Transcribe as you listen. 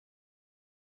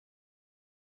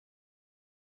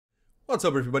What's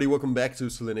up everybody, welcome back to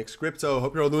Cilinix Crypto.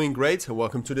 Hope you're all doing great and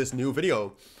welcome to this new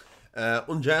video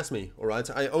on Jasmy. Alright,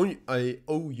 I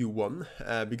owe you one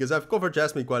because I've covered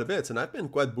Jasmy quite a bit and I've been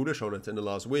quite bullish on it in the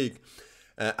last week.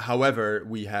 However,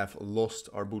 we have lost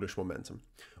our bullish momentum.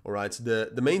 Alright,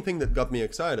 the main thing that got me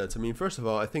excited, I mean, first of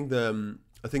all, I think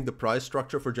the price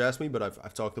structure for Jasmy, but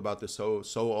I've talked about this so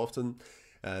often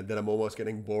that I'm almost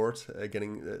getting bored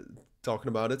talking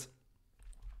about it.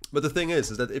 But the thing is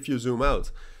that if you zoom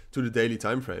out to the daily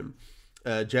time frame,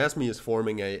 Jasmy is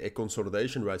forming a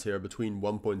consolidation right here between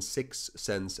 1.6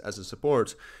 cents as a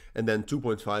support and then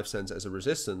 2.5 cents as a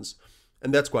resistance.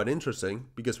 And that's quite interesting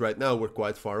because right now we're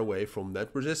quite far away from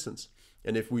that resistance.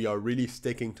 And if we are really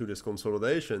sticking to this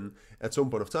consolidation, at some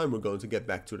point of time, we're going to get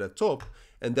back to that top.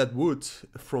 And that would,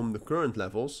 from the current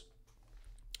levels,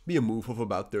 be a move of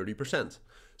about 30%.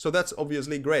 So that's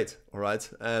obviously great, all right?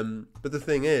 But the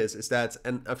thing is that,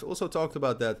 and I've also talked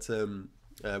about that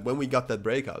when we got that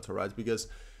breakout, all right? Because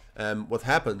what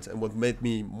happened and what made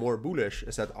me more bullish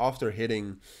is that after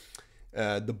hitting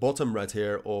the bottom right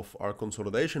here of our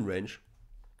consolidation range,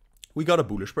 we got a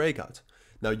bullish breakout.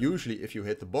 Now, usually if you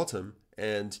hit the bottom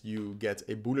and you get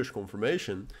a bullish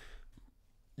confirmation,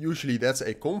 usually that's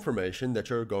a confirmation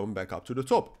that you're going back up to the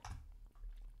top.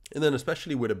 And then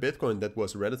especially with a Bitcoin that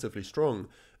was relatively strong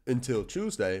until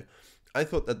Tuesday, I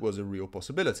thought that was a real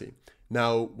possibility.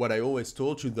 Now, what I always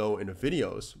told you though in the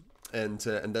videos, and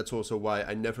that's also why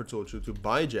I never told you to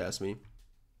buy Jasmy,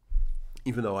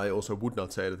 even though I also would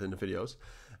not say that in the videos.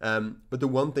 But the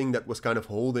one thing that was kind of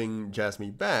holding Jasmy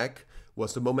back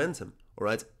was the momentum. All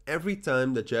right, every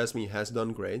time that Jasmy has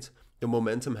done great, the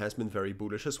momentum has been very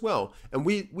bullish as well. And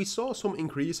we saw some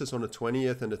increases on the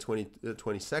 20th and the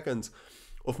 22nd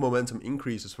of momentum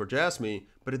increases for Jasmy,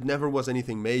 but it never was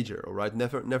anything major, all right?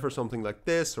 Never something like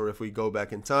this, or if we go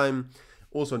back in time,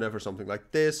 also never something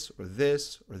like this, or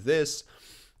this, or this.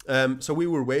 So we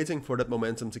were waiting for that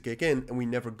momentum to kick in, and we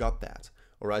never got that,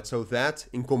 all right? So that,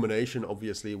 in combination,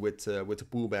 obviously, with the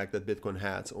pullback that Bitcoin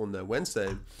had on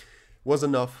Wednesday, was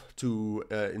enough to,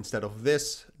 instead of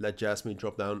this, let Jasmy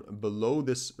drop down below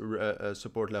this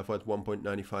support level at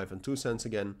 1.95 and 2 cents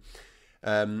again.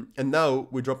 And now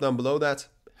we drop down below that,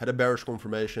 had a bearish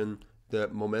confirmation, the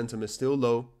momentum is still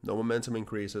low, no momentum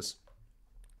increases.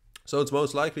 So it's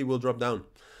most likely will drop down,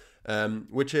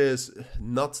 which is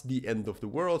not the end of the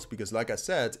world because like I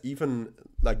said, even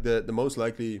like the most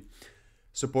likely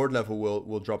support level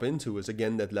will drop into is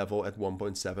again that level at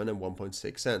 1.7 and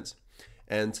 1.6 cents.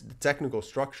 And the technical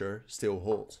structure still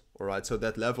holds, all right? So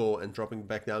that level and dropping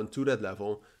back down to that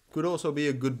level could also be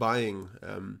a good buying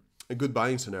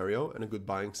scenario and a good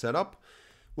buying setup.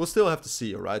 We'll still have to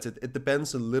see, all right? It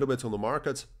depends a little bit on the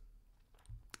market.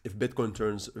 If Bitcoin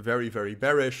turns very, very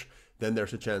bearish, then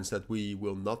there's a chance that we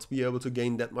will not be able to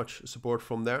gain that much support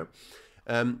from there.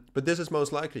 But this is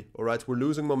most likely, all right? We're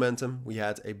losing momentum. We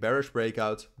had a bearish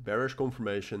breakout, bearish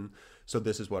confirmation. So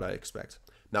this is what I expect.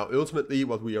 Now, ultimately,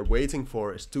 what we are waiting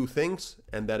for is two things,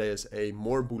 and that is a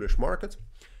more bullish market.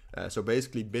 So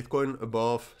basically Bitcoin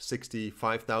above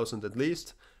 65,000 at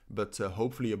least, but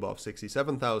hopefully above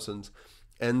 67,000.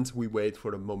 And we wait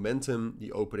for the momentum,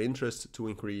 the open interest to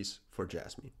increase for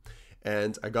Jasmy.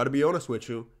 And I gotta be honest with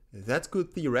you, that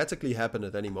could theoretically happen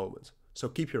at any moment. So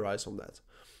keep your eyes on that.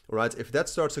 All right, if that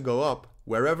starts to go up,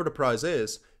 wherever the price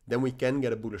is, then we can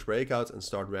get a bullish breakout and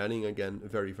start rallying again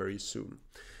very, very soon.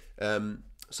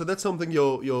 So that's something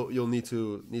you'll need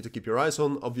to keep your eyes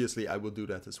on. Obviously, I will do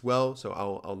that as well. So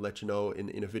I'll let you know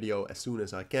in a video as soon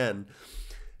as I can.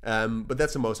 But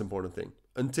that's the most important thing.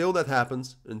 Until that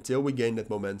happens, until we gain that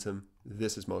momentum,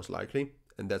 this is most likely,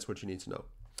 and that's what you need to know.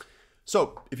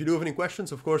 So if you do have any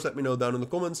questions, of course, let me know down in the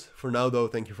comments. For now, though,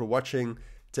 thank you for watching.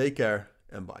 Take care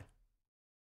and bye.